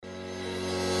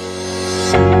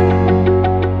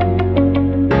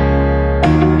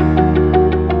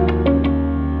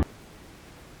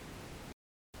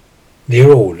The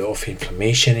role of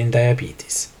inflammation in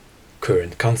diabetes,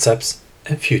 current concepts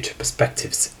and future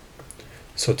perspectives.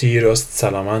 Sotiros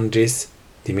Salamandris,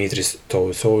 Dimitris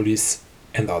Tousoulis,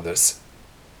 and others.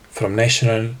 From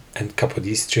National and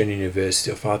Kapodistrian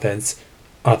University of Athens,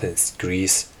 Athens,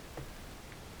 Greece.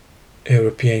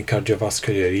 European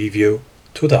Cardiovascular Review,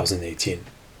 2018.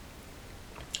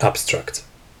 Abstract.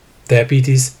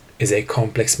 Diabetes is a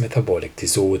complex metabolic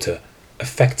disorder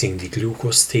affecting the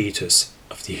glucose status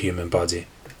of the human body.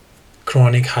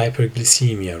 Chronic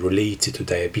hyperglycemia related to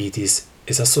diabetes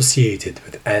is associated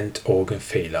with end organ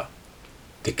failure.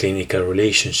 The clinical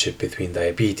relationship between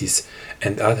diabetes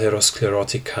and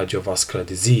atherosclerotic cardiovascular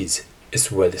disease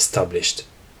is well established.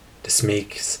 This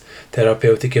makes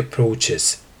therapeutic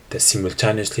approaches that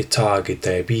simultaneously target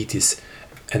diabetes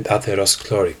and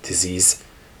atherosclerotic disease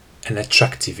an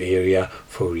attractive area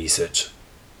for research.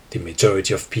 The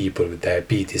majority of people with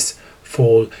diabetes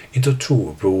fall into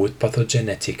two broad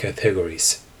pathogenetic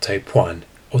categories, type 1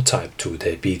 or type 2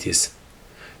 diabetes.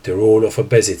 The role of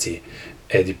obesity,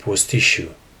 adipose tissue,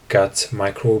 gut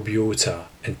microbiota,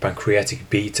 and pancreatic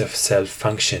beta cell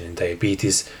function in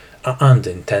diabetes are under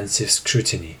intensive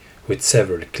scrutiny, with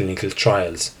several clinical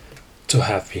trials to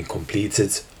have been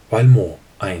completed, while more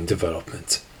are in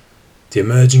development. The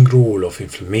emerging role of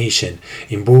inflammation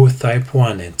in both type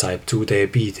 1 and type 2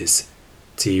 diabetes,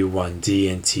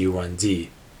 T1D and T1D,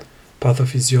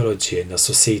 pathophysiology and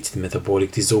associated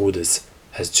metabolic disorders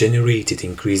has generated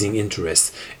increasing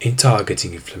interest in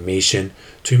targeting inflammation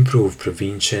to improve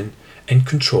prevention and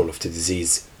control of the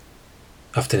disease.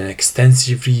 After an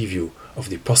extensive review of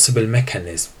the possible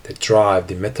mechanisms that drive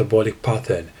the metabolic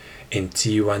pattern in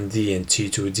T1D and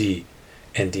T2D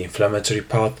and the inflammatory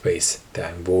pathways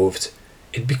that are involved,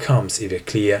 it becomes ever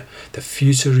clear that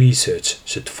future research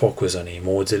should focus on a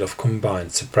model of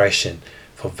combined suppression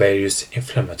for various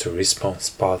inflammatory response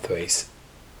pathways.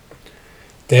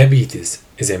 Diabetes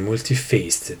is a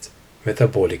multifaceted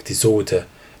metabolic disorder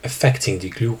affecting the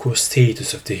glucose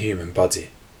status of the human body.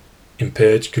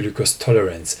 Impaired glucose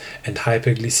tolerance and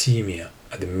hyperglycemia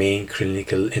are the main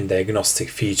clinical and diagnostic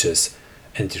features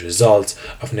and the result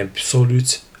of an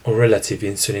absolute or relative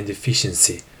insulin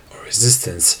deficiency or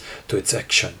resistance to its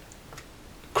action.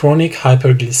 Chronic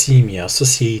hyperglycemia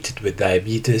associated with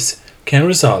diabetes can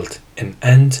result in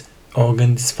end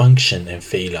organ dysfunction and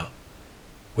failure,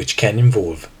 which can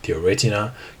involve the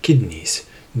retina, kidneys,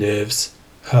 nerves,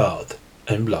 heart,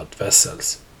 and blood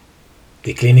vessels.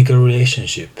 The clinical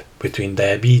relationship between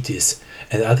diabetes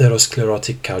and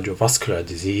atherosclerotic cardiovascular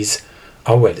disease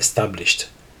are well established,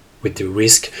 with the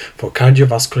risk for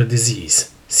cardiovascular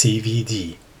disease,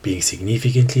 CVD, being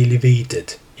significantly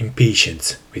elevated in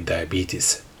patients with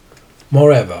diabetes.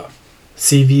 Moreover,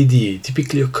 CVD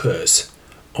typically occurs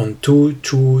on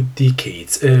 2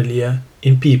 decades earlier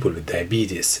in people with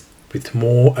diabetes, with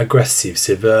more aggressive,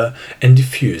 severe, and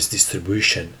diffuse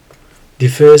distribution. The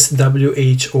first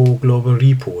WHO global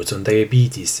report on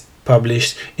diabetes,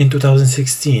 published in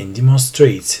 2016,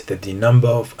 demonstrates that the number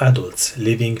of adults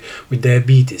living with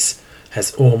diabetes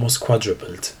has almost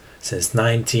quadrupled since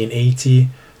 1980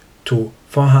 to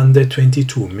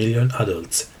 422 million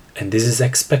adults, and this is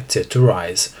expected to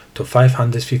rise to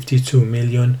 552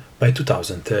 million by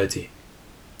 2030.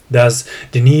 Thus,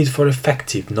 the need for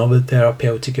effective novel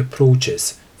therapeutic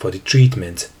approaches for the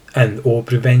treatment and/or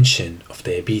prevention of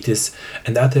diabetes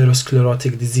and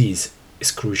atherosclerotic disease is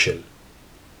crucial.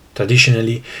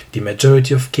 Traditionally, the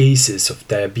majority of cases of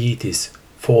diabetes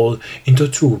fall into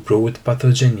two broad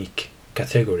pathogenic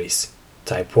categories,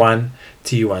 type 1,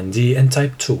 T1D, and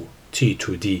type 2,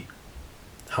 T2D.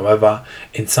 However,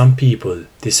 in some people,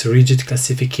 this rigid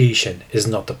classification is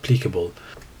not applicable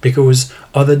because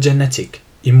other genetic,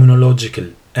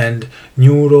 immunological, and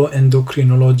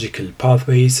neuroendocrinological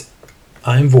pathways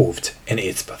are involved in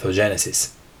its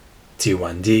pathogenesis.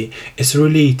 T1D is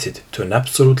related to an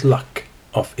absolute lack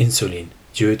of insulin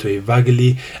due to a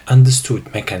vaguely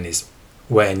understood mechanism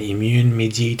where an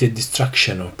immune-mediated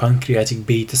destruction of pancreatic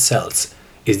beta cells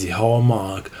is the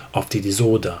hallmark of the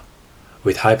disorder,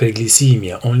 with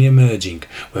hyperglycemia only emerging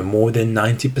when more than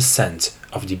 90%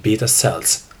 of the beta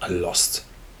cells are lost.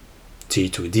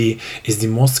 T2D is the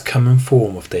most common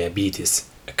form of diabetes,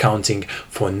 accounting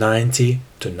for 90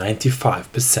 to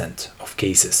 95% of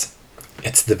cases.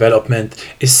 Its development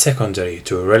is secondary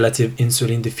to a relative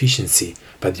insulin deficiency,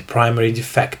 but the primary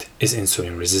defect is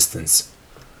insulin resistance.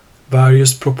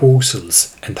 Various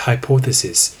proposals and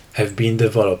hypotheses have been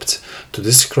developed to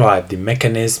describe the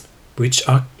mechanisms which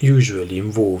are usually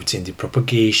involved in the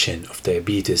propagation of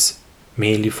diabetes,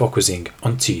 mainly focusing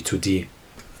on T2D.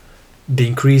 The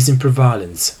increasing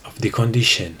prevalence of the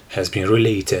condition has been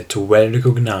related to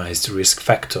well-recognized risk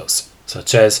factors,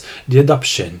 such as the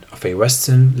adoption of a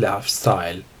Western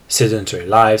lifestyle, sedentary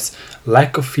lives,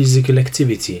 lack of physical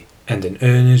activity, and an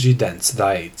energy-dense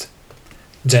diet.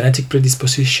 Genetic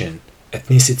predisposition,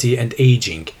 ethnicity, and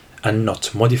aging are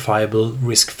not modifiable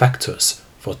risk factors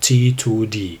for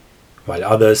T2D, while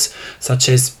others, such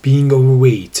as being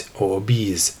overweight or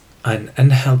obese, an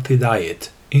unhealthy diet,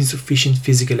 insufficient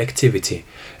physical activity,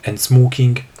 and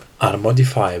smoking, are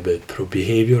modifiable through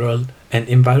behavioral and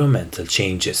environmental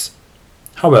changes.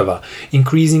 However,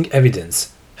 increasing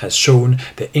evidence has shown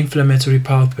that inflammatory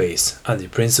pathways are the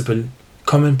principal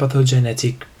common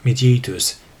pathogenetic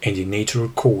mediators and the natural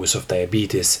cause of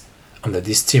diabetes under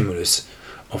the stimulus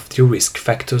of the risk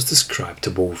factors described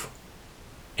above.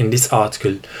 In this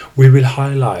article, we will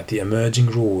highlight the emerging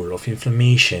role of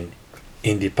inflammation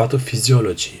in the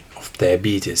pathophysiology of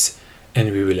diabetes,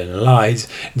 and we will analyze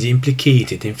the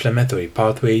implicated inflammatory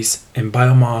pathways and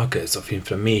biomarkers of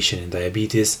inflammation in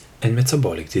diabetes and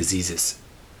metabolic diseases.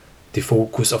 The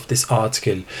focus of this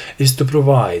article is to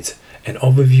provide an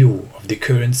overview of the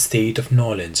current state of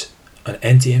knowledge on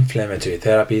anti-inflammatory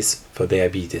therapies for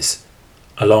diabetes,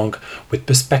 along with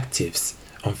perspectives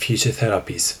on future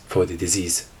therapies for the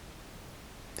disease.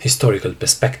 Historical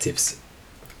perspectives.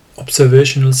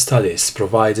 Observational studies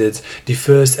provided the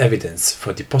first evidence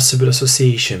for the possible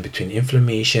association between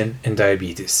inflammation and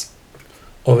diabetes.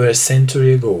 Over a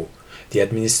century ago, the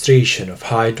administration of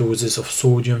high doses of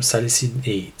sodium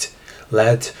salicylate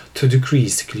led to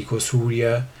decreased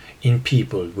glycosuria in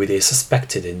people with a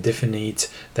suspected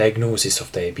indefinite diagnosis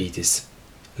of diabetes.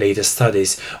 Later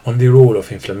studies on the role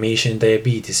of inflammation in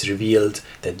diabetes revealed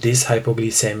that this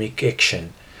hypoglycemic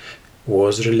action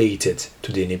was related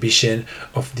to the inhibition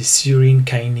of the serine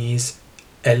kinase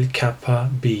L-kappa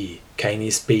B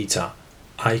kinase beta,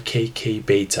 IKK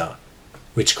beta,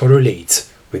 which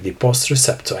correlates with the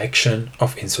post-receptor action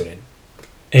of insulin.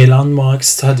 A landmark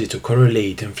study to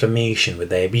correlate inflammation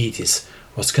with diabetes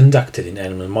was conducted in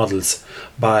animal models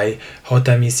by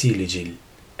Hotami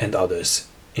and others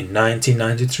in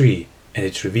 1993, and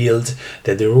it revealed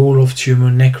that the role of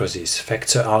tumor necrosis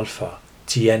factor alpha,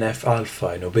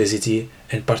 TNF-alpha, in obesity,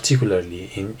 and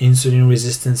particularly in insulin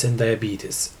resistance and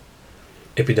diabetes.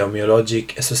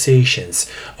 Epidemiologic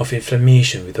associations of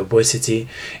inflammation with obesity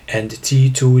and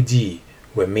T2D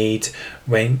were made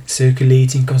when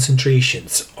circulating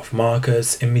concentrations of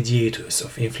markers and mediators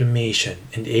of inflammation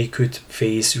and acute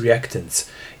phase reactants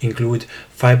include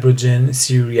fibrogen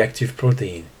C-reactive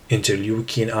protein,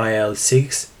 interleukin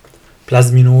IL-6,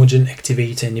 plasminogen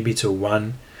activator inhibitor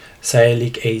 1,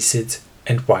 sialic acid,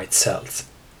 and white cells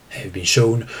have been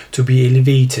shown to be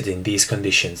elevated in these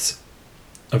conditions.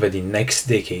 Over the next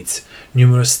decades,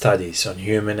 numerous studies on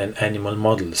human and animal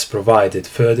models provided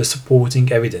further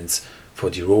supporting evidence for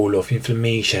the role of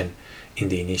inflammation in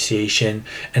the initiation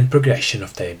and progression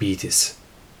of diabetes.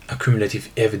 Accumulative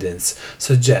evidence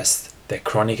suggests that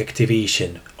chronic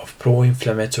activation of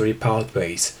pro-inflammatory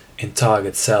pathways in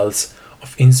target cells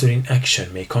of insulin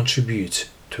action may contribute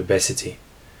to obesity,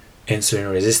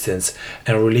 insulin resistance,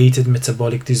 and related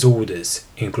metabolic disorders,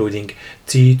 including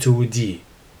T2D.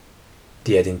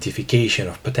 The identification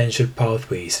of potential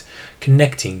pathways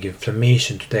connecting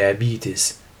inflammation to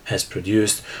diabetes has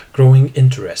produced growing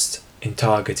interest in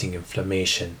targeting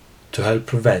inflammation to help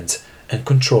prevent and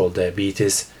control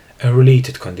diabetes and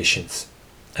related conditions,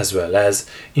 as well as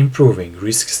improving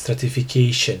risk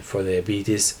stratification for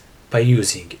diabetes by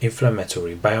using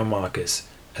inflammatory biomarkers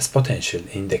as potential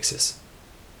indexes.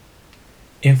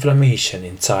 Inflammation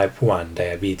in type 1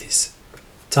 diabetes.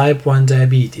 Type 1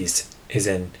 diabetes is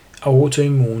an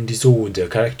autoimmune disorder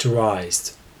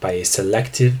characterized by a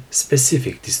selective,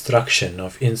 specific destruction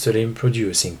of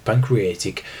insulin-producing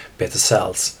pancreatic beta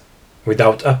cells,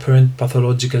 without apparent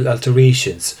pathological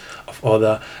alterations of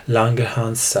other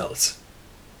Langerhans cells.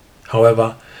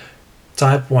 However,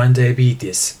 type 1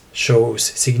 diabetes shows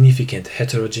significant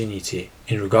heterogeneity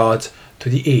in regard to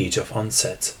the age of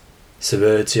onset,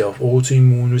 severity of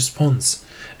autoimmune response,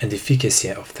 and efficacy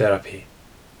of therapy,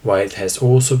 while it has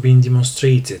also been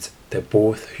demonstrated that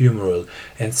both humoral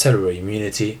and cellular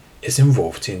immunity is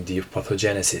involved in the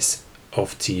pathogenesis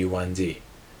of T1D.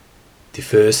 The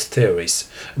first theories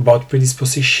about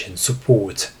predisposition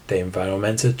support the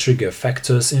environmental trigger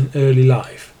factors in early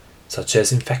life, such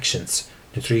as infections,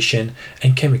 nutrition,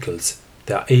 and chemicals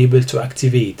that are able to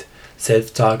activate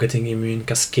self-targeting immune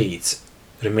cascades,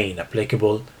 remain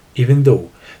applicable even though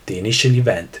the initial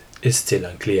event is still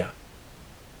unclear.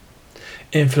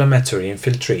 Inflammatory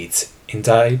infiltrates in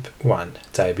type 1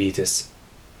 diabetes.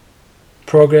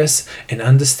 Progress in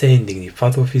understanding the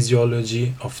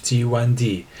pathophysiology of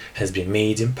T1D has been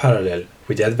made in parallel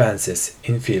with the advances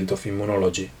in field of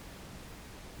immunology.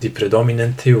 The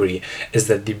predominant theory is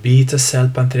that the beta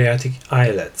cell pancreatic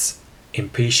islets in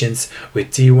patients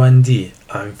with T1D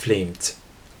are inflamed,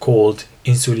 called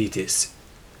insulitis,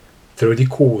 through the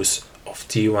cause of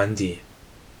T1D.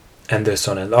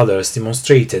 Anderson and others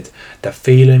demonstrated that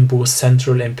failure in both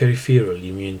central and peripheral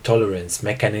immune tolerance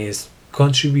mechanisms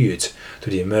contribute to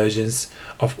the emergence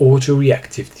of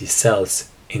autoreactive T cells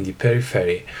in the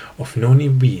periphery of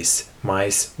non-obese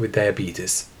mice with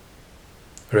diabetes.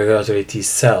 Regulatory T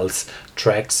cells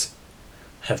tracks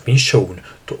have been shown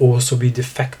to also be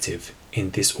defective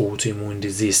in this autoimmune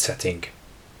disease setting,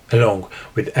 along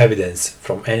with evidence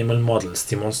from animal models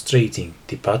demonstrating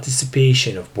the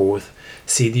participation of both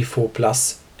CD4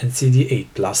 plus and CD8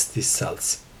 plus T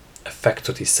cells,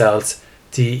 effector T cells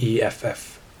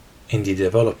TEFF, in the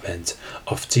development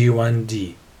of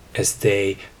T1D as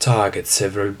they target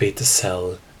several beta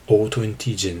cell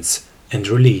autoantigens and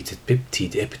related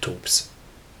peptide epitopes.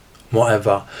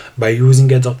 Moreover, by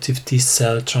using adoptive T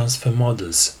cell transfer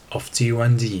models of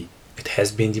T1D, it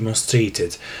has been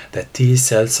demonstrated that T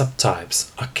cell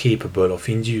subtypes are capable of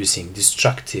inducing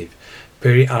destructive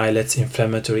peri-islet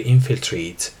inflammatory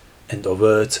infiltrate and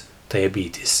overt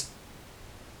diabetes.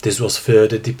 This was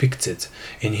further depicted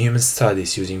in human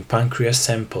studies using pancreas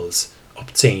samples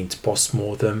obtained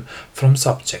post-mortem from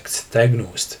subjects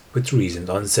diagnosed with recent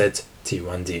onset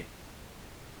T1D.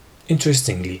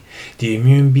 Interestingly, the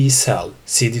immune B cell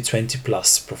CD20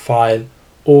 plus profile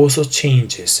also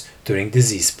changes during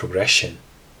disease progression,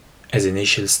 as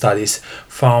initial studies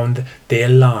found they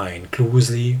align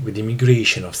closely with the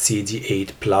migration of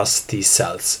CD8 plus T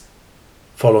cells,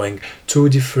 following two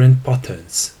different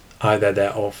patterns, either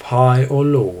that of high or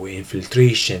low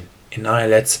infiltration in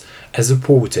islets as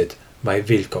reported by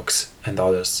Wilcox and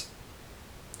others.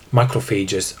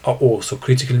 Macrophages are also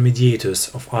critical mediators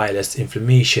of islet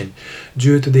inflammation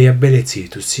due to their ability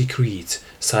to secrete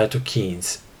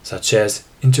cytokines such as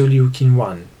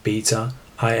interleukin-1 beta,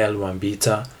 IL-1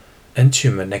 beta, and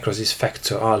tumor necrosis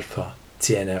factor alpha,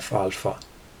 TNF-alpha,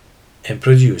 and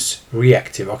produce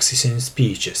reactive oxygen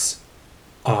species,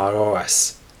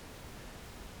 ROS.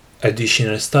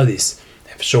 Additional studies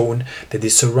have shown that the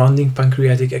surrounding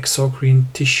pancreatic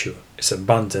exocrine tissue is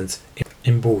abundant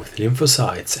in both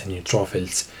lymphocytes and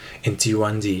neutrophils in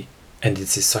T1D, and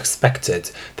it is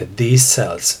suspected that these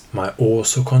cells might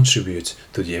also contribute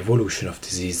to the evolution of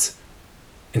disease.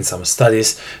 In some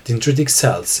studies, dendritic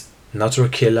cells, natural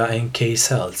killer NK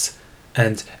cells,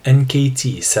 and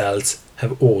NKT cells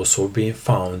have also been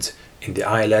found in the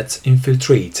islet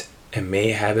infiltrate and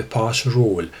may have a partial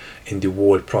role in the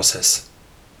wall process.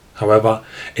 However,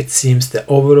 it seems that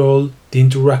overall the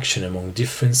interaction among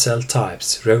different cell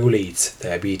types regulates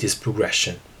diabetes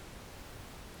progression.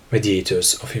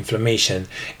 Mediators of inflammation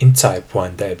in type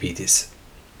 1 diabetes.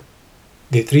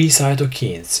 The three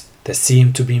cytokines that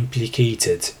seem to be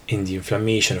implicated in the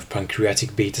inflammation of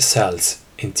pancreatic beta cells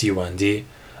in T1D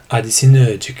are the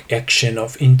synergic action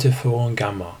of interferon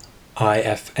gamma,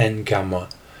 IFN gamma,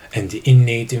 and the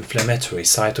innate inflammatory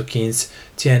cytokines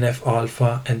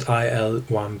TNF-alpha and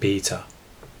IL-1 beta.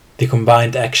 The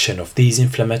combined action of these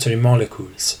inflammatory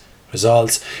molecules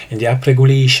results in the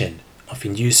upregulation of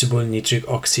inducible nitric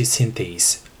oxide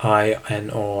synthase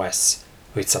INOS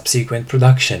with subsequent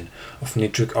production of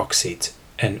nitric oxide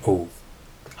NO.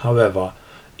 However,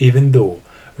 even though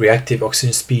reactive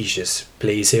oxygen species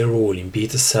plays a role in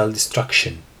beta cell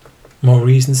destruction, more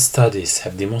recent studies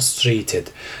have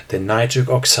demonstrated that nitric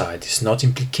oxide is not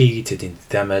implicated in the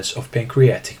damage of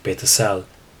pancreatic beta cell.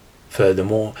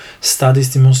 Furthermore,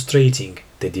 studies demonstrating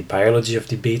that the biology of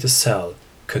the beta cell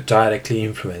could directly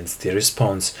influence the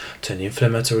response to an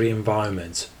inflammatory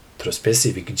environment through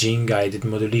specific gene-guided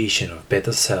modulation of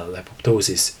beta cell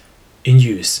apoptosis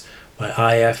induced by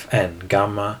IFN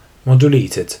gamma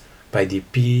modulated by the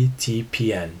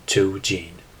PTPN2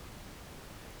 gene.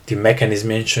 The mechanism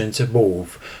mentioned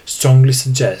above strongly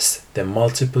suggests that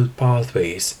multiple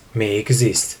pathways may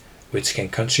exist which can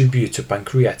contribute to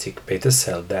pancreatic beta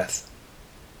cell death.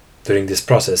 During this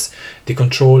process, the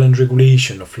control and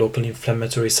regulation of local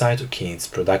inflammatory cytokines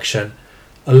production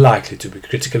are likely to be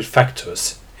critical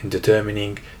factors in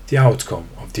determining the outcome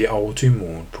of the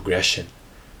autoimmune progression.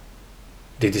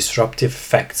 The disruptive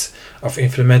effects of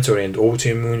inflammatory and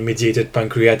autoimmune mediated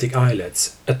pancreatic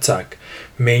islets attack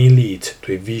may lead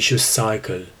to a vicious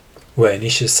cycle where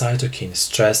initial cytokine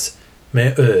stress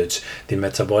may urge the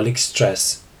metabolic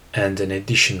stress and an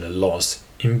additional loss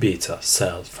in beta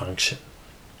cell function.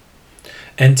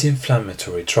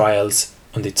 Anti-inflammatory trials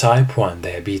on the type 1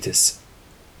 diabetes.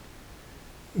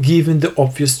 Given the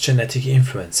obvious genetic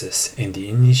influences in the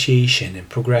initiation and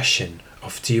progression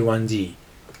of T1D,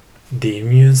 the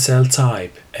immune cell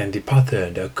type and the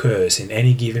pattern that occurs in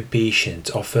any given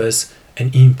patient offers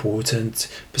an important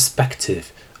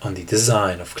perspective on the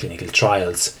design of clinical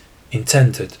trials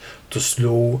intended to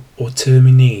slow or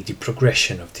terminate the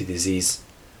progression of the disease.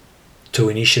 Two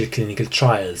initial clinical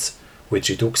trials with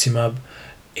rituximab,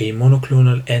 a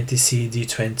monoclonal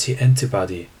anti-CD20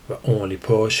 antibody, were only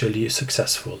partially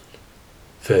successful.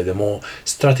 Furthermore,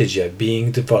 strategies are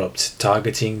being developed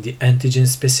targeting the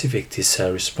antigen-specific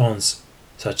T-cell response,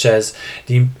 such as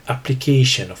the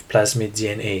application of plasmid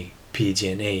DNA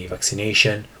 (pDNA)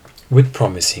 vaccination, with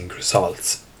promising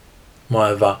results.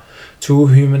 Moreover, two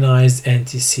humanized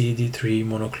anti-CD3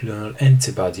 monoclonal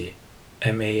antibody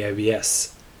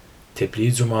 (MAABS),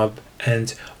 teplizumab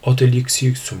and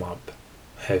otolizumab,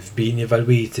 have been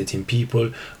evaluated in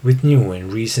people with new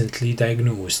and recently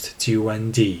diagnosed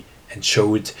T1D and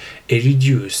showed a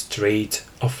reduced rate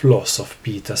of loss of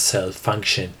beta cell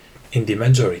function in the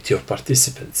majority of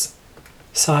participants.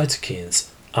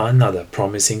 Cytokines are another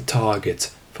promising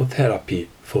target for therapy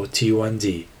for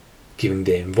T1D, given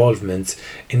their involvement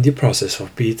in the process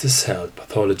of beta cell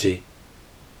pathology.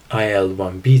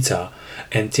 IL-1 beta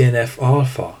and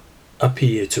TNF-alpha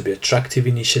appear to be attractive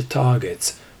initial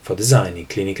targets for designing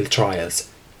clinical trials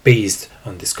based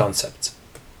on this concept.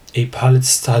 A pilot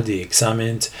study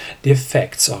examined the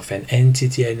effects of an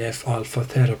anti-TNF-alpha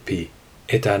therapy,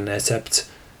 etanercept,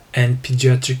 in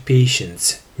pediatric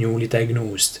patients newly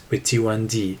diagnosed with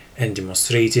T1D and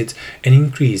demonstrated an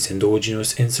increased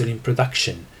endogenous insulin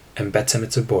production and better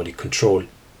metabolic control.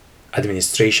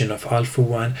 Administration of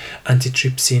alpha-1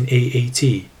 antitrypsin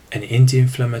AAT, an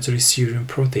anti-inflammatory serum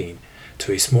protein,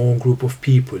 to a small group of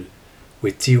people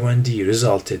with T1D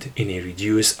resulted in a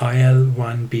reduced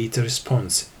IL-1 beta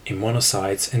response in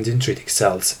monocytes and dendritic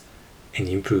cells and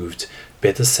improved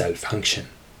beta cell function.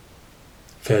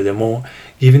 Furthermore,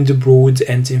 given the broad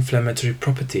anti-inflammatory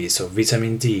properties of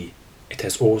vitamin D, it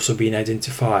has also been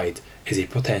identified as a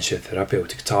potential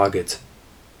therapeutic target.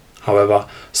 However,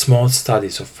 small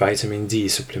studies of vitamin D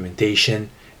supplementation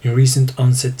in recent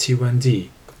onset T1D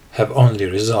have only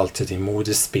resulted in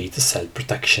modest beta cell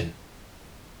protection.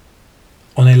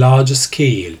 On a larger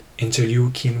scale,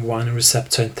 interleukin-1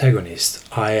 receptor antagonist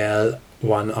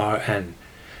IL-1RN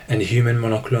and human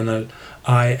monoclonal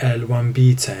IL-1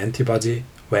 beta antibody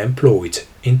were employed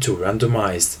in two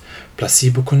randomized,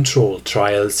 placebo-controlled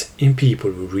trials in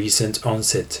people with recent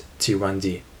onset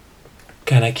T1D.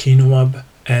 Canakinumab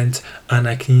and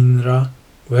anakinra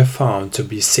were found to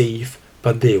be safe,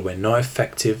 but they were not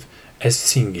effective as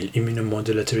single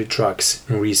immunomodulatory drugs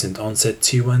in recent onset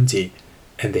T1D,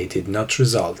 and they did not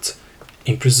result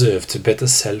in preserved beta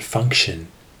cell function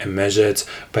and measured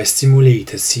by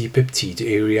stimulated C-peptide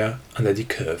area under the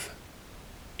curve.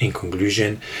 In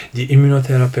conclusion, the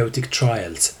immunotherapeutic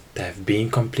trials that have been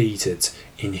completed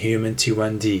in human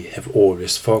T1D have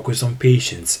always focused on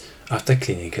patients after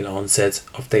clinical onset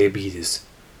of diabetes,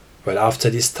 while after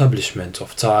the establishment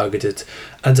of targeted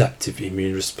adaptive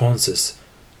immune responses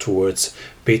towards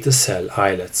beta cell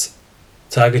islets.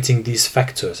 Targeting these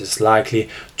factors is likely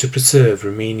to preserve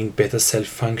remaining beta cell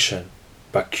function,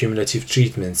 but cumulative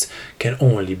treatments can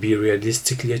only be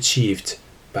realistically achieved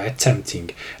by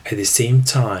attempting at the same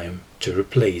time to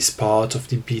replace part of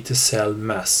the beta cell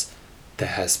mass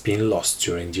that has been lost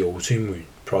during the autoimmune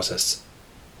process.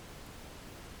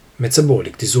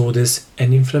 Metabolic disorders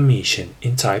and inflammation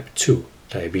in type 2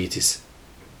 diabetes.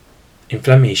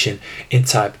 Inflammation in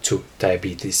type 2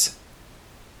 diabetes.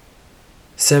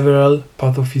 Several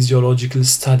pathophysiological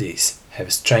studies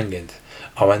have strengthened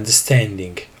our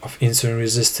understanding of insulin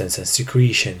resistance and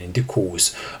secretion in the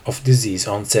course of disease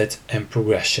onset and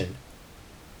progression.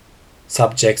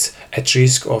 Subjects at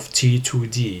risk of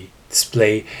T2D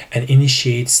display an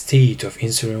initiate state of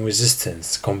insulin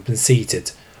resistance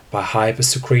compensated by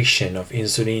hypersecretion of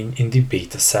insulin in the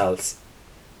beta cells.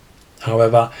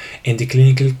 However, in the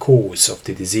clinical course of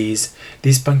the disease,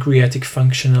 this pancreatic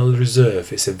functional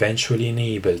reserve is eventually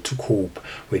enabled to cope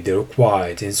with the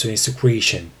required insulin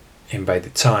secretion, and by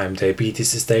the time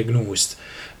diabetes is diagnosed,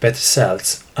 beta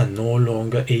cells are no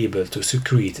longer able to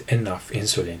secrete enough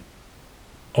insulin.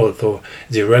 Although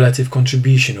the relative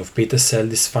contribution of beta cell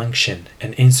dysfunction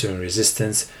and insulin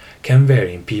resistance can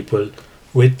vary in people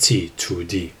with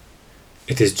T2D.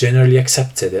 It is generally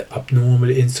accepted that abnormal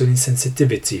insulin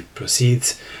sensitivity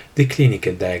precedes the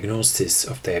clinical diagnosis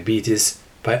of diabetes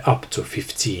by up to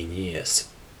 15 years.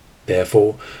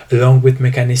 Therefore, along with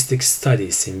mechanistic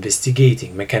studies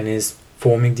investigating mechanisms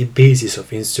forming the basis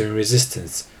of insulin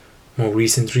resistance, more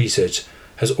recent research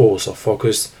has also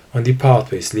focused on the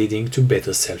pathways leading to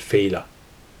beta cell failure.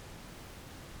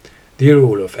 The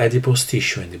role of adipose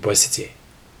tissue in obesity.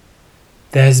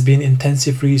 There has been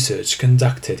intensive research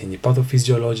conducted in the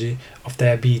pathophysiology of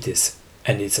diabetes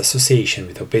and its association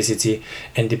with obesity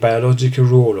and the biological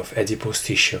role of adipose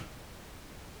tissue.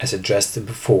 As addressed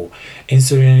before,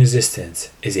 insulin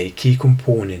resistance is a key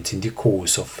component in the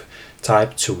cause of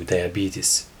type 2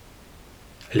 diabetes.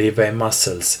 Liver and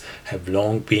muscles have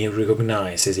long been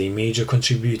recognized as a major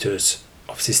contributors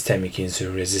of systemic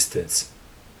insulin resistance.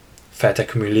 Fat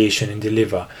accumulation in the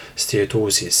liver,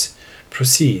 steatosis,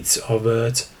 precedes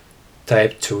overt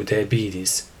type 2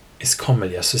 diabetes, is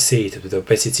commonly associated with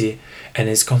obesity and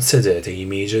is considered a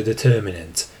major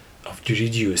determinant of the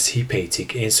reduced hepatic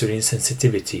insulin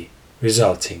sensitivity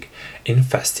resulting in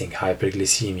fasting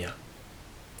hyperglycemia.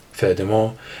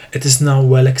 Furthermore, it is now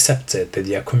well accepted that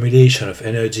the accumulation of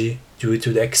energy due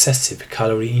to the excessive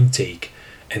calorie intake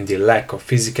and the lack of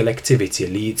physical activity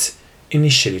leads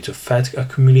initially to fat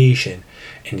accumulation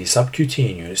in the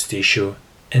subcutaneous tissue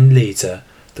and later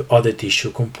to other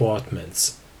tissue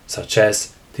compartments such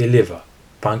as the liver,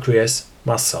 pancreas,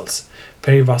 muscles,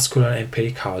 perivascular and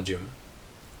pericardium.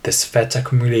 This fat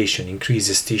accumulation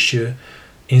increases tissue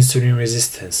insulin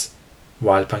resistance,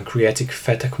 while pancreatic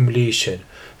fat accumulation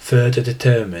further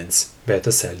determines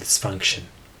beta cell dysfunction.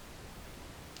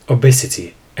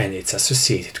 Obesity and its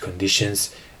associated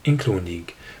conditions, including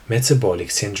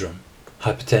metabolic syndrome,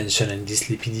 hypertension and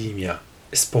dyslipidemia,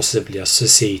 is possibly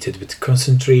associated with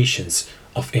concentrations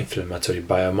of inflammatory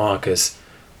biomarkers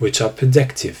which are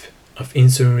predictive of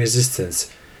insulin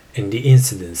resistance and the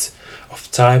incidence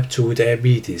of type 2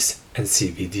 diabetes and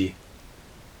CVD.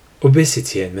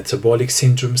 Obesity and metabolic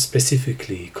syndrome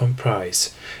specifically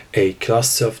comprise a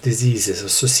cluster of diseases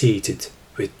associated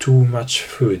with too much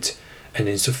food and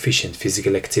insufficient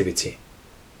physical activity.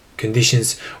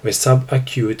 Conditions where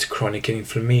subacute chronic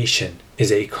inflammation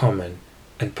is a common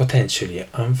and potentially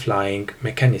underlying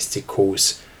mechanistic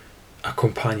cause,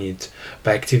 accompanied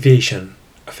by activation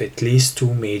of at least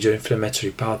two major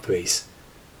inflammatory pathways: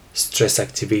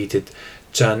 stress-activated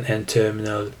JAN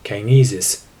N-terminal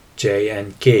kinases J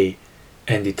and K,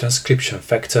 and the transcription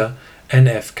factor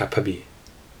NF-kappa B.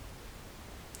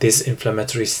 This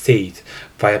inflammatory state,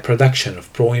 via production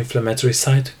of pro-inflammatory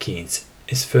cytokines,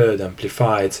 is further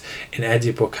amplified in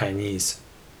adipokinase.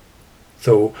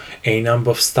 Though a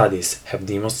number of studies have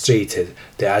demonstrated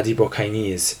that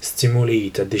adipokinase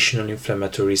stimulate additional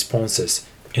inflammatory responses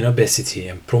in obesity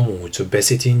and promote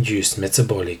obesity-induced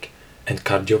metabolic and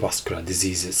cardiovascular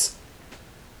diseases.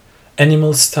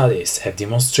 Animal studies have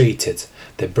demonstrated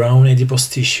that brown adipose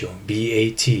tissue,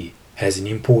 BAT, has an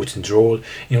important role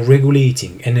in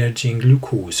regulating energy and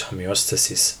glucose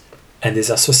homeostasis and is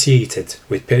associated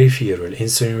with peripheral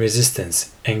insulin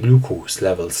resistance and glucose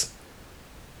levels.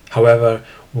 However,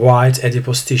 white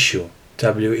adipose tissue,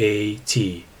 WAT,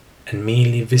 and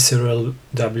mainly visceral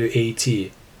WAT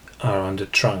are on the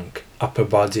trunk, upper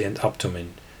body and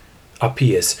abdomen,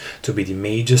 appears to be the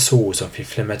major source of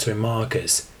inflammatory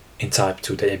markers in type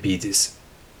 2 diabetes,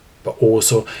 but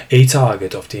also a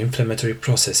target of the inflammatory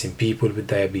process in people with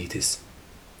diabetes.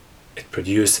 It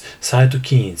produces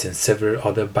cytokines and several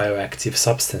other bioactive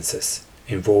substances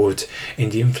involved in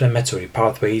the inflammatory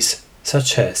pathways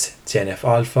such as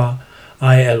TNF-alpha,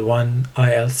 IL-1,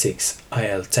 IL-6,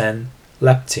 IL-10,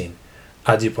 leptin,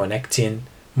 adiponectin,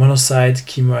 monocyte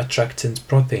chemoattractant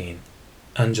protein,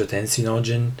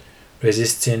 angiotensinogen,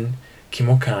 resistin,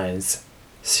 chemokines,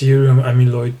 serum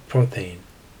amyloid protein,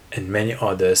 and many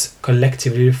others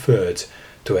collectively referred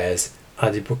to as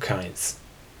adipokines.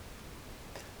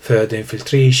 Further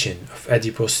infiltration of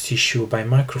adipose tissue by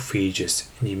macrophages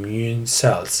in immune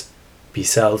cells, B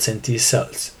cells and T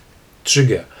cells,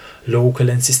 trigger local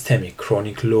and systemic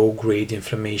chronic low-grade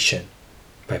inflammation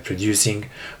by producing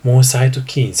more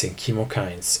cytokines and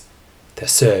chemokines that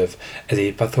serve as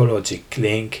a pathologic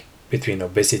link between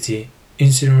obesity,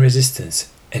 insulin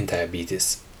resistance, and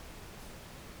diabetes.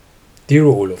 The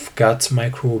role of gut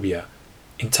microbia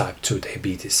in type 2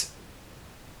 diabetes.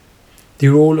 The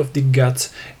role of the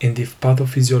gut in the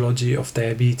pathophysiology of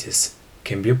diabetes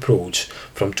can be approached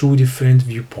from two different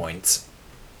viewpoints.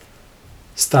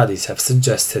 Studies have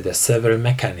suggested that several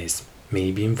mechanisms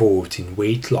may be involved in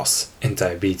weight loss and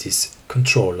diabetes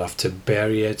control after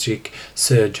bariatric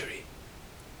surgery,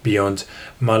 beyond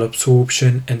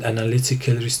malabsorption and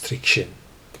analytical restriction.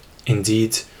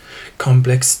 Indeed,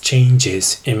 complex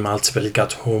changes in multiple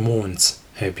gut hormones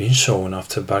have been shown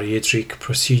after bariatric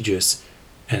procedures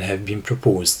and have been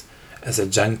proposed as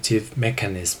adjunctive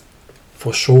mechanism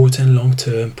for short and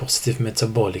long-term positive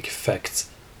metabolic effects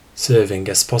serving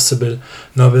as possible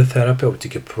novel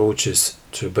therapeutic approaches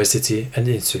to obesity and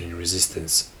insulin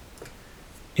resistance.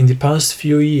 In the past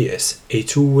few years, a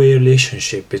two-way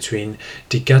relationship between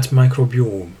the gut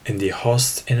microbiome and the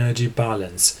host energy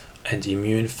balance and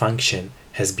immune function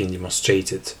has been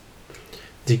demonstrated.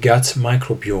 The gut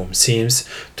microbiome seems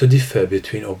to differ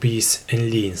between obese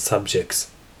and lean subjects.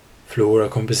 Flora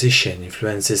composition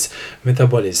influences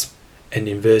metabolism, and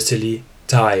inversely,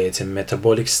 diet and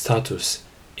metabolic status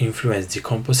influence the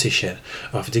composition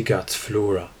of the gut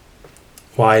flora.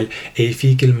 While a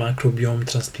fecal microbiome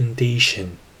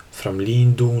transplantation from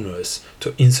lean donors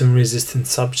to insulin-resistant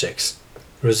subjects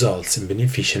results in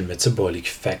beneficial metabolic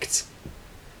effects.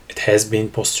 It has been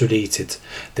postulated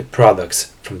that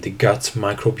products from the gut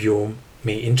microbiome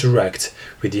may interact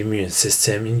with the immune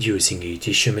system, inducing a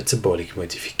tissue metabolic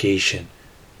modification,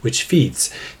 which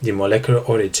feeds the molecular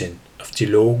origin of the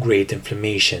low-grade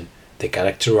inflammation that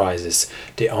characterizes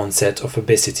the onset of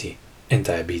obesity and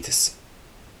diabetes.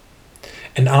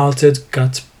 An altered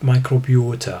gut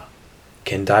microbiota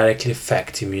can directly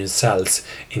affect immune cells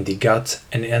in the gut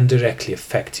and indirectly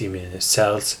affect immune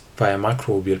cells via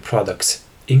microbial products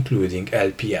including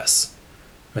LPS,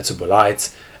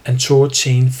 metabolites, and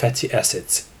short-chain fatty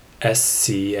acids,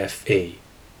 SCFA,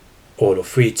 all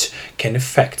of which can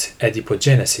affect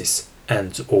adipogenesis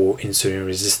and/or insulin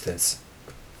resistance.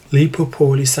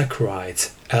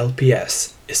 Lipopolysaccharides,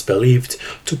 LPS, is believed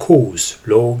to cause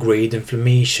low-grade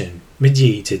inflammation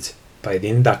mediated by the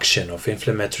induction of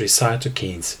inflammatory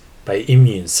cytokines by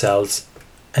immune cells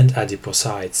and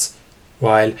adipocytes,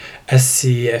 while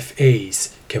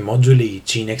SCFAs can modulate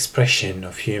gene expression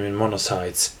of human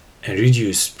monocytes and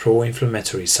reduce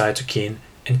pro-inflammatory cytokine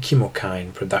and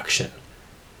chemokine production.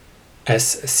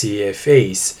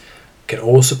 SCFAs can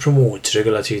also promote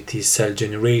regulatory T cell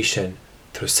generation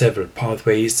through several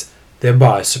pathways,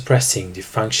 thereby suppressing the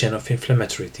function of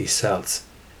inflammatory T cells.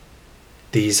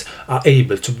 These are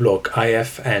able to block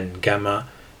IFN gamma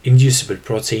inducible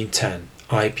protein 10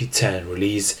 IP10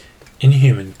 release in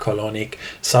human colonic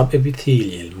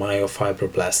subepithelial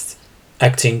myofibroblasts,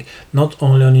 acting not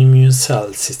only on immune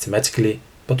cells systematically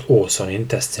but also on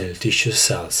intestinal tissue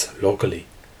cells locally.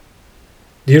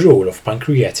 The role of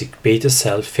pancreatic beta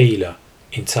cell failure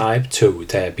in type 2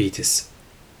 diabetes.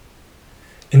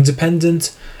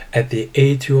 Independent at the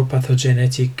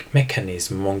etiopathogenetic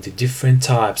mechanism among the different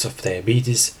types of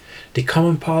diabetes, the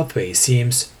common pathway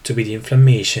seems to be the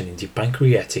inflammation in the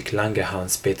pancreatic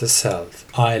Langerhans beta cells,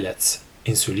 islets,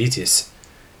 insulitis,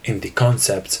 in the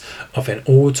concept of an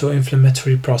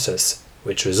auto-inflammatory process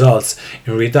which results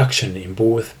in reduction in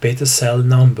both beta cell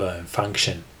number and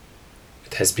function.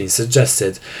 It has been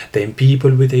suggested that in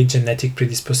people with a genetic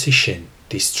predisposition,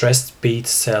 the stressed beta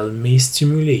cell may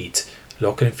stimulate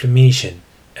local inflammation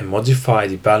and modify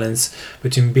the balance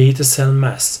between beta cell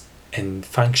mass and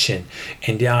function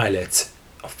in the islets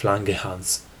of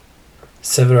Langerhans.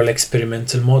 Several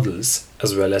experimental models,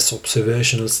 as well as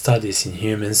observational studies in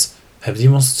humans, have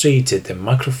demonstrated that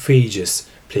macrophages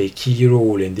play a key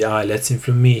role in the islets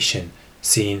inflammation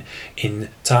seen in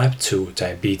type 2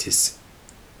 diabetes.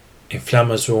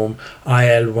 Inflammasome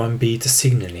IL-1 beta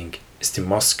signaling is the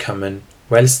most common,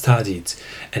 well-studied,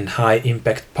 and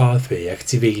high-impact pathway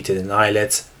activated in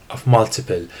islets of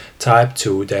multiple type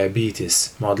 2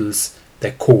 diabetes models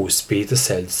that cause beta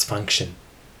cell dysfunction.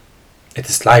 It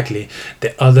is likely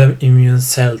that other immune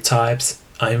cell types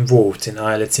are involved in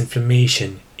islets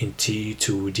inflammation in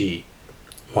T2D,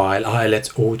 while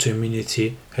islet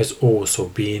autoimmunity has also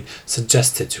been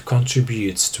suggested to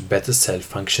contribute to beta cell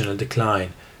functional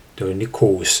decline during the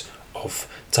course of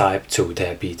type 2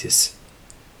 diabetes.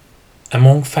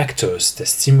 Among factors that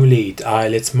stimulate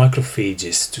islet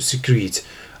macrophages to secrete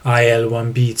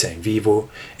IL-1 beta in vivo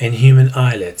and human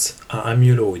islets are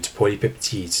amyloid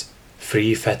polypeptides,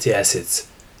 free fatty acids,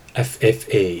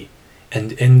 FFA,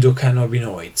 and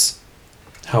endocannabinoids.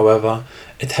 However,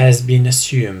 it has been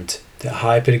assumed that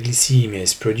hyperglycemia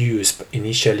is produced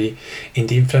initially in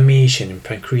the inflammation in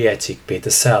pancreatic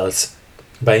beta cells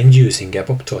by inducing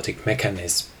apoptotic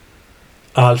mechanism.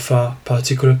 Alpha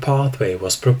particular pathway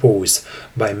was proposed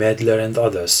by Medler and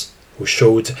others, who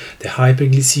showed that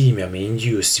hyperglycemia may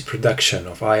induce the production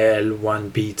of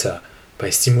IL-1 beta by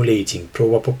stimulating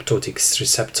pro-apoptotic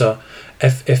receptor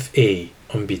FFA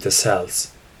on beta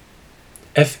cells.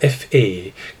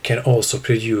 FFA can also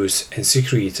produce and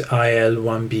secrete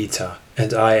IL-1 beta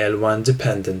and IL-1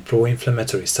 dependent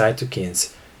pro-inflammatory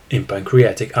cytokines in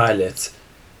pancreatic islets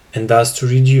and thus to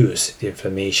reduce the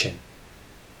inflammation.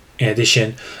 In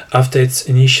addition, after its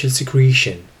initial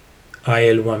secretion,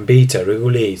 IL-1 beta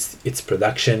regulates its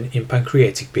production in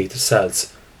pancreatic beta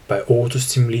cells by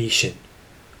autostimulation,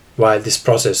 while this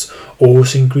process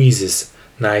also increases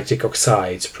nitric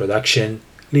oxide production,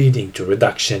 leading to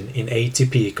reduction in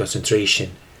ATP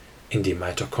concentration in the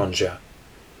mitochondria,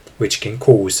 which can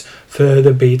cause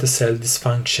further beta cell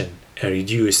dysfunction and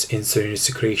reduce insulin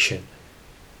secretion.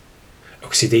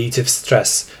 Oxidative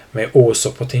stress may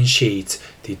also potentiate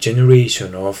the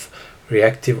generation of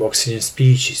reactive oxygen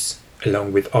species,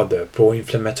 along with other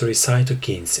pro-inflammatory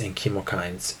cytokines and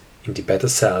chemokines in the beta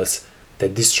cells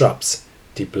that disrupts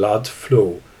the blood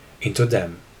flow into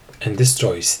them and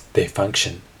destroys their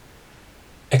function.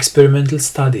 Experimental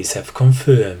studies have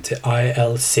confirmed that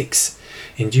IL-6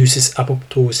 induces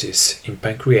apoptosis in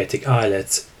pancreatic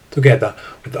islets together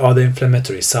with other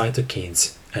inflammatory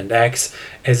cytokines and acts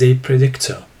as a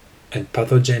predictor and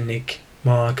pathogenic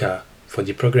marker for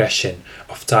the progression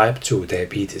of type 2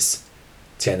 diabetes.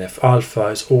 TNF-alpha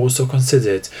is also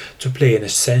considered to play an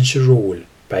essential role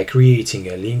by creating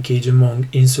a linkage among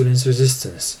insulin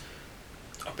resistance,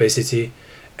 obesity,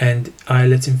 and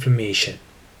islet inflammation.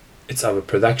 Its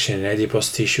overproduction in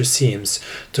adipose tissue seems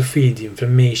to feed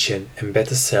inflammation and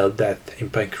beta cell death in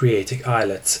pancreatic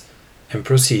islets and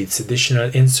proceeds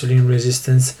additional insulin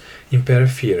resistance in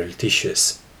peripheral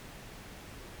tissues.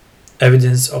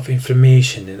 Evidence of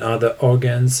inflammation in other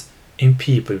organs in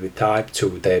people with type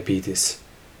 2 diabetes.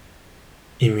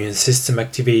 Immune system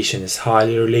activation is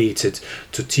highly related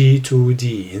to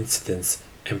T2D incidence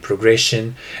and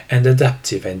progression, and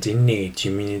adaptive and innate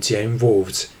immunity are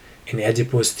involved in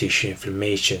adipose tissue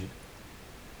inflammation.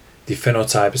 The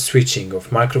phenotype switching of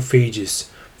macrophages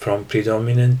from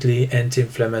predominantly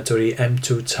anti-inflammatory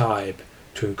M2 type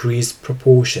to increased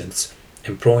proportions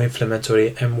in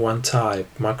pro-inflammatory M1 type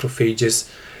macrophages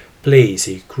plays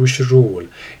a crucial role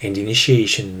in the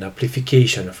initiation and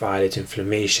amplification of islet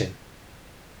inflammation.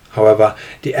 However,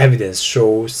 the evidence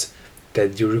shows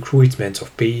that the recruitment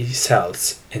of B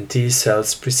cells and T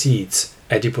cells precedes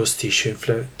adipose tissue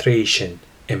infiltration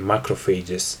in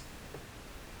macrophages.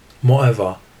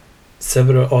 Moreover,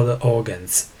 several other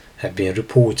organs have been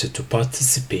reported to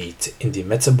participate in the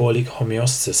metabolic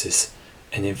homeostasis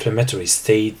and inflammatory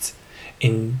state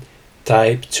in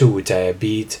type 2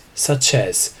 diabetes, such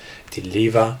as the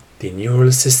liver, the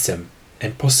neural system,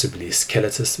 and possibly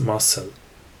skeletal muscle.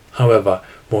 However,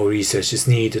 more research is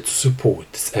needed to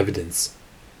support this evidence.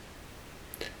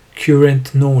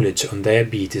 Current knowledge on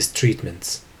diabetes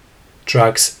treatments.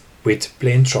 Drugs with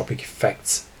pleiotropic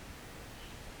effects.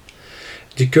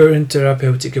 The current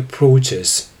therapeutic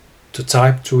approaches to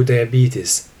type 2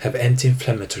 diabetes have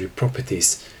anti-inflammatory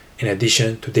properties in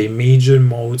addition to their major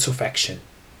modes of action.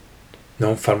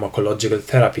 Non-pharmacological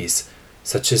therapies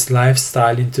such as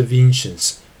lifestyle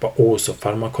interventions, but also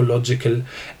pharmacological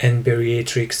and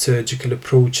bariatric surgical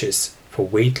approaches for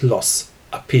weight loss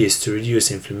appears to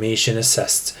reduce inflammation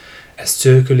assessed as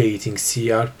circulating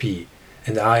CRP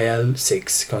and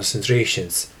IL-6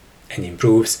 concentrations and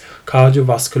improves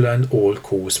cardiovascular and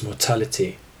all-cause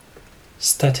mortality.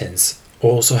 Statins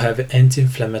also have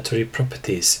anti-inflammatory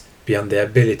properties beyond their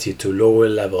ability to lower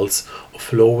levels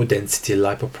of low-density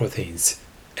lipoproteins,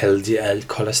 LDL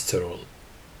cholesterol.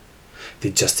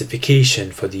 The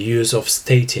justification for the use of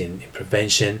statin in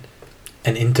prevention,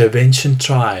 an intervention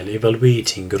trial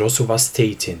evaluating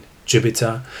rosuvastatin,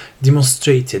 Jupiter,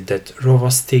 demonstrated that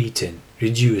rovastatin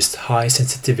reduced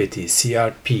high-sensitivity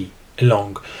CRP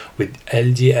along with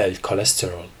LDL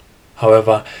cholesterol.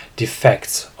 However, the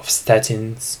effects of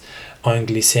statins on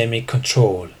glycemic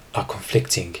control are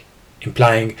conflicting,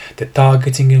 implying that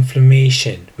targeting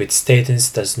inflammation with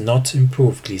statins does not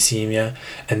improve glycemia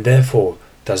and therefore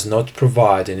does not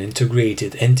provide an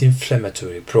integrated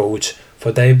anti-inflammatory approach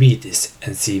for diabetes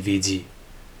and CVD.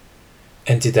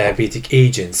 Anti-diabetic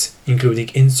agents, including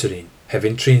insulin, have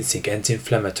intrinsic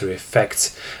anti-inflammatory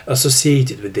effects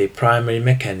associated with their primary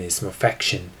mechanism of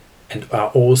action and are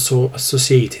also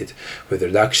associated with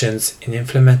reductions in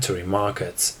inflammatory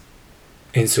markers.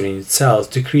 Insulin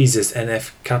itself decreases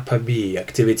NF-kappa B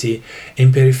activity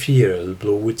in peripheral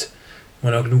blood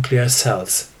mononuclear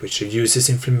cells, which reduces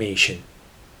inflammation.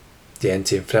 The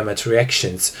anti-inflammatory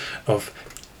actions of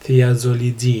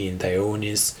thiazolidine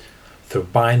diones through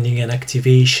binding and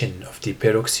activation of the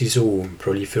peroxisome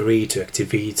proliferator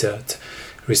activated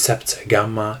receptor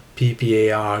gamma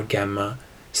PPAR gamma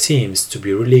seems to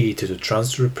be related to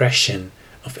transrepression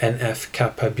of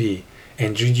NF-kappa B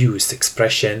and reduced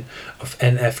expression of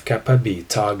NF-kappa B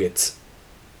targets.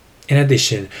 In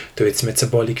addition to its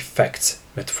metabolic effects,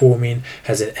 metformin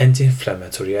has an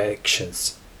anti-inflammatory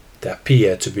actions that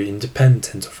appear to be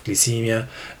independent of glycemia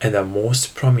and are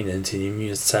most prominent in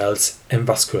immune cells and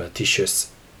vascular tissues.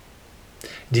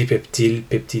 Dipeptidyl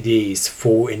peptidase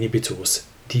 4 inhibitors,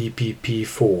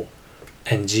 DPP4,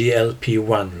 and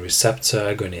GLP-1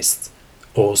 receptor agonists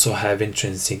also have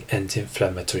intrinsic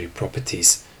anti-inflammatory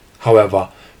properties. However,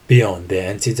 beyond their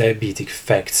anti-diabetic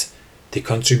effects, the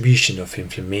contribution of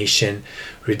inflammation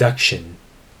reduction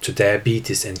to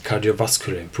diabetes and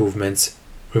cardiovascular improvements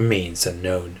remains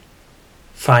unknown.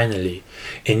 Finally,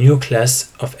 a new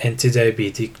class of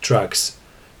anti-diabetic drugs,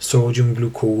 sodium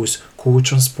glucose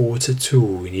cotransporter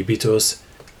 2 inhibitors,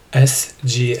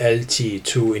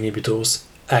 SGLT2 inhibitors,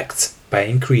 act by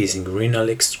increasing renal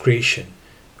excretion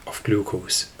of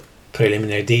glucose.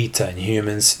 Preliminary data in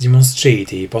humans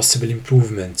demonstrate a possible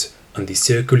improvement on the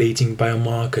circulating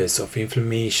biomarkers of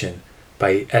inflammation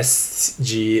by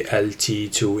SGLT2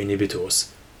 inhibitors.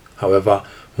 However,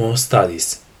 more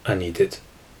studies are needed.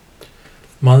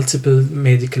 Multiple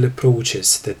medical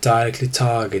approaches that directly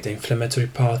target inflammatory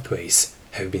pathways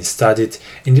have been studied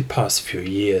in the past few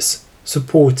years,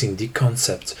 supporting the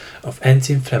concept of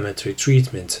anti-inflammatory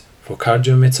treatment for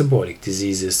cardiometabolic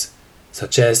diseases,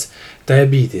 such as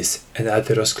diabetes and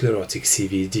atherosclerotic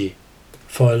CVD.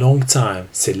 For a long time,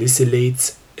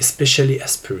 salicylates, especially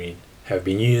aspirin, have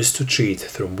been used to treat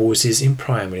thrombosis in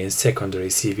primary and secondary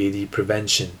CVD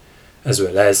prevention, as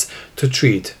well as to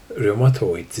treat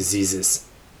rheumatoid diseases.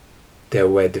 They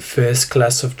were the first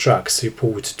class of drugs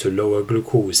reported to lower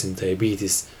glucose in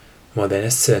diabetes more than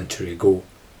a century ago.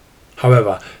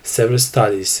 However, several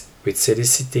studies with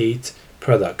salicylate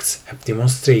products have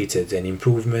demonstrated an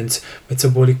improvement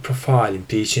metabolic profile in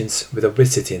patients with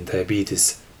obesity and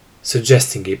diabetes,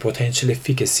 suggesting a potential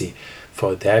efficacy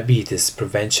for diabetes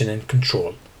prevention and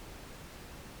control.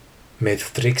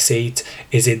 Methotrexate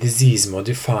is a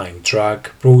disease-modifying drug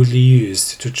broadly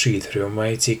used to treat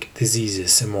rheumatic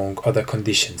diseases among other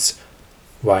conditions,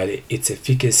 while its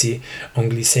efficacy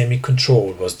on glycemic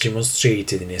control was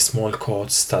demonstrated in a small cohort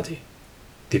study.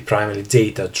 The primary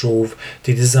data drove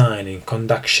the design and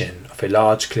conduction of a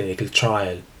large clinical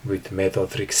trial with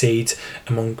methotrexate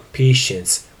among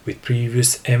patients with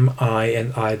previous MI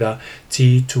and either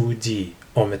T2D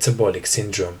or metabolic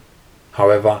syndrome.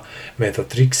 However,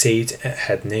 methotrexate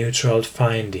had neutral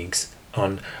findings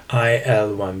on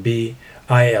IL-1B,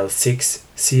 IL-6,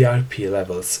 CRP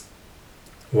levels,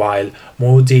 while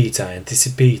more data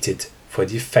anticipated for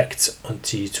the effects on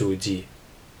T2D.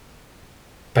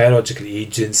 Biological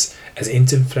agents as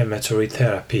anti-inflammatory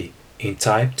therapy in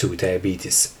type 2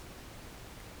 diabetes.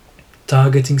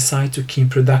 Targeting cytokine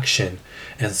production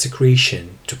and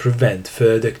secretion to prevent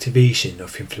further activation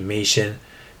of inflammation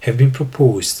have been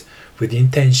proposed with the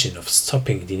intention of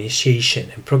stopping the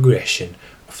initiation and progression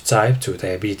of type 2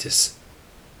 diabetes.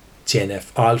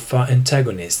 TNF-alpha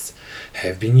antagonists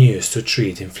have been used to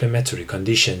treat inflammatory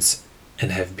conditions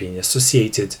and have been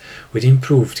associated with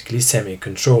improved glycemic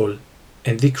control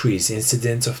and decreased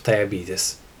incidence of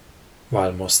diabetes,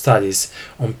 while most studies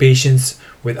on patients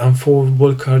with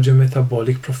unfavorable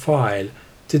cardiometabolic profile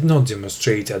did not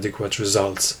demonstrate adequate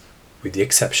results, with the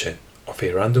exception of a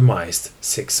randomized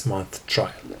 6-month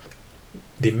trial.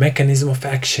 The mechanism of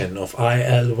action of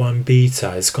IL-1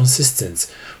 beta is consistent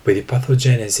with the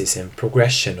pathogenesis and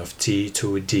progression of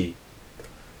T2D.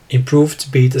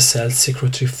 Improved beta cell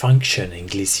secretory function and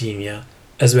glycemia,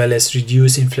 as well as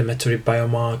reduced inflammatory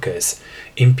biomarkers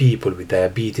in people with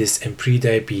diabetes and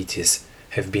prediabetes,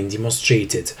 have been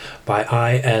demonstrated by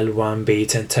IL-1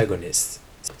 beta antagonists,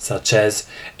 such as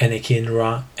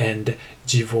anakinra and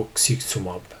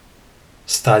givoximab.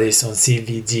 Studies on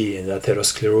CVD and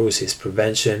atherosclerosis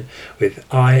prevention with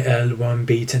IL-1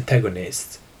 beta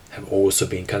antagonists have also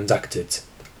been conducted.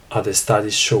 Other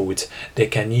studies showed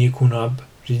that canakinumab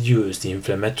reduced the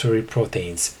inflammatory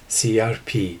proteins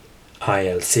CRP,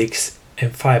 IL-6,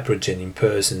 and fibrogen in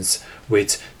persons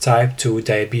with type 2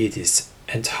 diabetes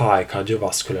and high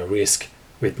cardiovascular risk,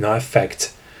 with no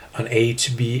effect on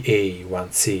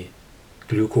HbA1c,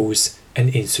 glucose,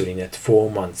 and insulin at 4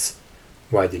 months,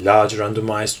 while the large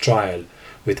randomized trial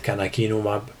with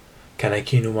canakinumab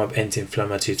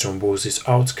anti-inflammatory thrombosis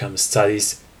outcome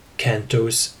studies,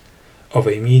 CANTOS, over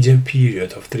a median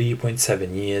period of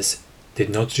 3.7 years, did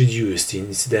not reduce the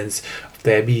incidence of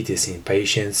diabetes in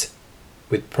patients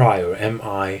with prior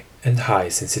MI and high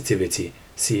sensitivity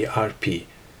CRP,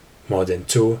 more than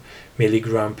 2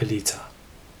 mg per liter.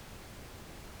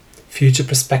 Future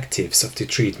perspectives of the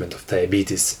treatment of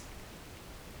diabetes.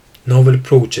 Novel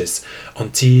approaches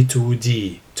on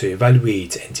T2D to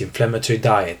evaluate anti-inflammatory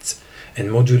diets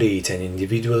and modulate an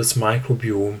individual's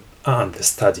microbiome are under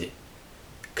study.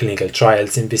 Clinical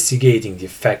trials investigating the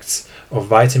effects of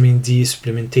vitamin D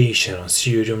supplementation on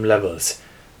serum levels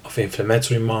of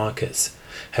inflammatory markers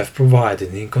have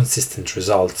provided inconsistent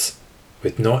results,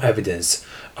 with no evidence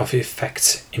of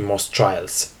effects in most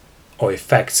trials. or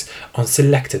effects on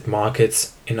selected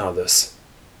markets in others.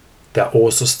 There are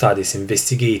also studies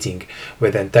investigating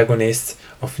whether antagonists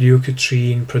of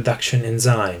leukotriene production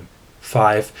enzyme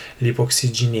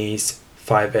 5-lipoxygenase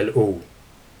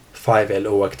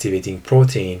 5LO activating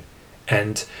protein,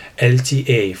 and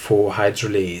LTA4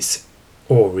 hydrolase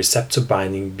or receptor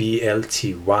binding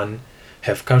BLT1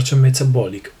 have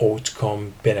cardiometabolic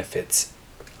outcome benefits.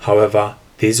 However,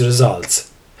 these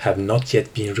results have not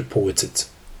yet been reported.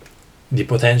 The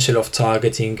potential of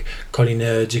targeting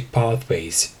cholinergic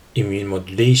pathways, immune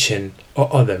modulation,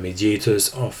 or other mediators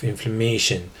of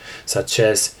inflammation, such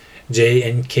as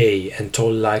JNK and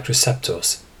toll-like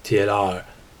receptors, TLR,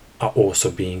 are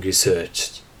also being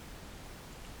researched.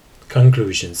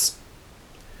 Conclusions.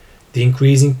 The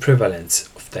increasing prevalence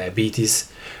of diabetes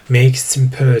makes it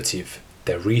imperative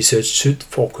that research should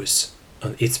focus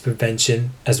on its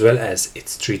prevention as well as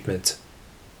its treatment.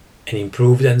 An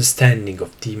improved understanding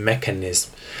of the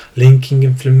mechanism linking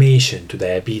inflammation to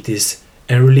diabetes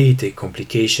and related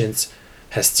complications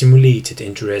has stimulated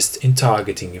interest in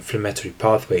targeting inflammatory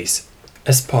pathways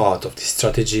as part of the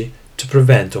strategy to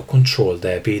prevent or control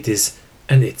diabetes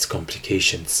and its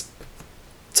complications.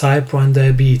 Type 1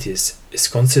 diabetes is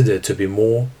considered to be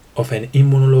more of an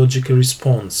immunological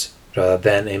response rather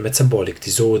than a metabolic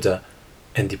disorder,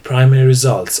 and the primary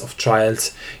results of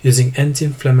trials using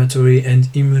anti-inflammatory and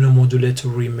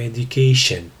immunomodulatory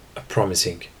medication are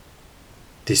promising.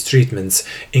 These treatments,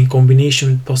 in combination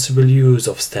with possible use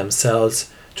of stem cells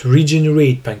to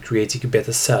regenerate pancreatic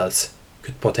beta cells,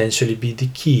 could potentially be the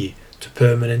key to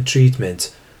permanent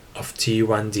treatment of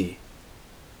T1D.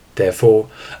 Therefore,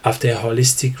 after a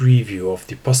holistic review of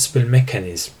the possible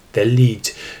mechanisms that lead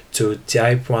to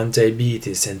type 1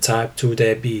 diabetes and type 2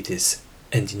 diabetes,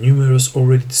 and the numerous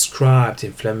already described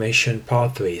inflammation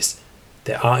pathways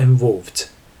that are involved,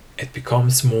 it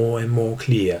becomes more and more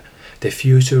clear that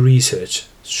future research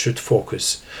should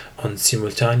focus on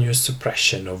simultaneous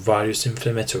suppression of various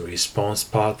inflammatory response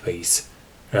pathways,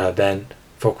 rather than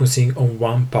focusing on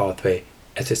one pathway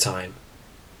at a time.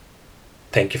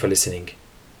 Thank you for listening.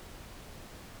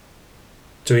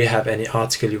 Do you have any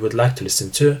article you would like to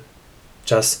listen to?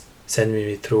 Just send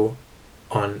me through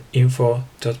on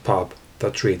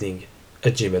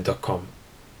info.pub.reading@gmail.com.